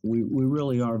myself, we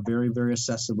really are very, very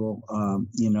accessible.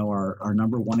 Our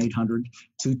number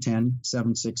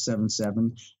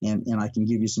 1-800-210-7677, and I can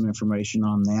give you some information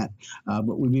on that.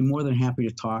 But we'd be more than happy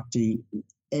to talk to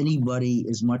anybody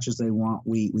as much as they want.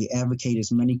 We advocate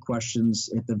as many questions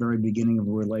at the very beginning of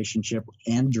a relationship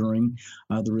and during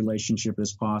the relationship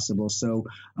as possible. So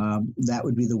that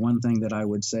would be the one thing that I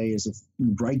would say is, if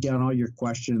write down all your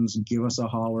questions, give us a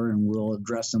holler, and we'll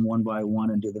address them one by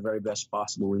one and do the very best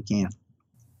possible we can.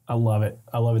 I love it.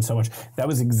 I love it so much. That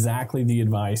was exactly the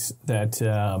advice that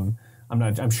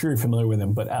I'm sure you're familiar with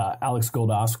him, but Alex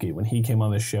Goldofsky, when he came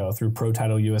on the show through Pro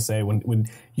Title USA, when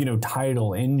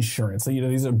title, insurance,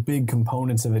 these are big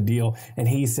components of a deal, and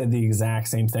he said the exact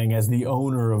same thing as the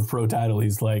owner of Pro Title.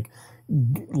 He's like,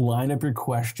 line up your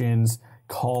questions,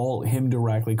 call him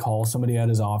directly, call somebody at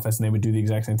his office, and they would do the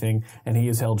exact same thing. And he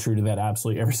has held true to that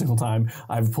absolutely every single time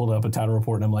I've pulled up a title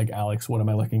report and I'm like, Alex, what am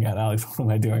I looking at? Alex, what am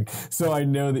I doing? So I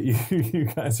know that you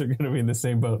guys are going to be in the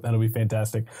same boat. That'll be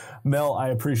fantastic. Mel, I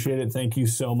appreciate it. Thank you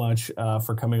so much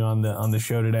for coming on the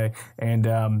show today.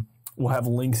 And we'll have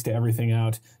links to everything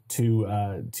out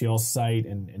to y'all's site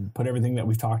and put everything that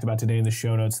we've talked about today in the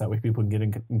show notes. That way people can get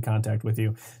in contact with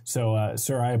you. So,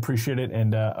 sir, I appreciate it,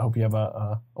 and I hope you have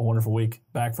a wonderful week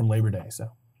back from Labor Day. So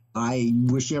I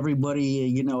wish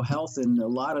everybody, health and a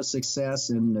lot of success.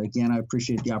 And again, I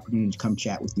appreciate the opportunity to come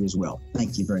chat with you as well.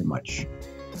 Thank you very much.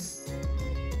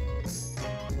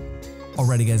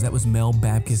 Alrighty, guys, that was Mel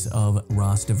Babtkis of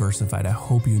Ross Diversified. I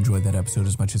hope you enjoyed that episode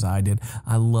as much as I did.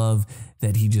 I love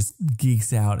that he just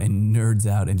geeks out and nerds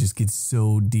out and just gets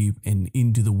so deep and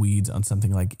into the weeds on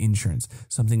something like insurance,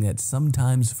 something that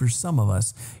sometimes for some of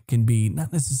us can be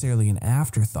not necessarily an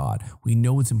afterthought. We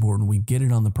know it's important. We get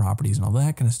it on the properties and all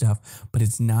that kind of stuff, but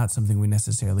it's not something we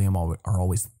necessarily are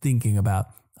always thinking about,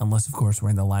 unless, of course, we're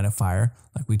in the line of fire,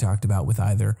 like we talked about with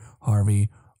either Harvey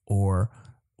or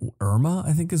Irma,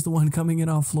 I think is the one coming in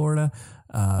off Florida.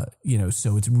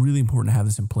 So it's really important to have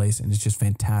this in place, and it's just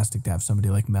fantastic to have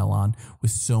somebody like Mel on with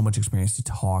so much experience to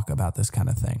talk about this kind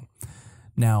of thing.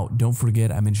 Now, don't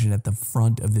forget, I mentioned at the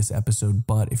front of this episode,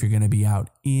 but if you're going to be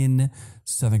out in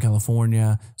Southern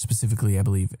California, specifically, I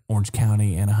believe, Orange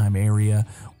County, Anaheim area,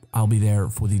 I'll be there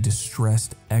for the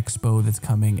Distressed Expo that's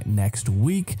coming next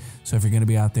week. So if you're going to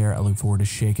be out there, I look forward to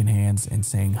shaking hands and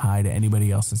saying hi to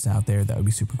anybody else that's out there. That would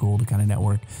be super cool to kind of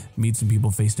network, meet some people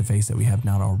face to face that we have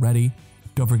not already.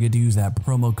 Don't forget to use that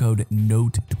promo code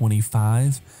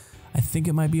NOTE25. I think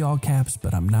it might be all caps,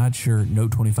 but I'm not sure.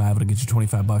 NOTE25, it'll get you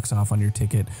 $25 off on your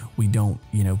ticket. We don't,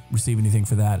 receive anything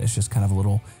for that. It's just kind of a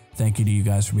little thank you to you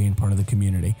guys for being part of the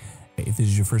community. If this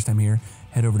is your first time here,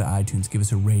 head over to iTunes, give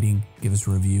us a rating, give us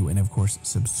a review, and of course,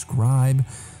 subscribe.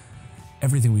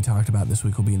 Everything we talked about this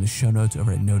week will be in the show notes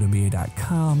over at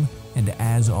NoteMBA.com. And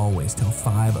as always, tell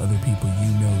 5 other people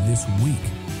you know this week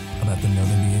about the Note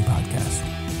MBA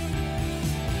podcast.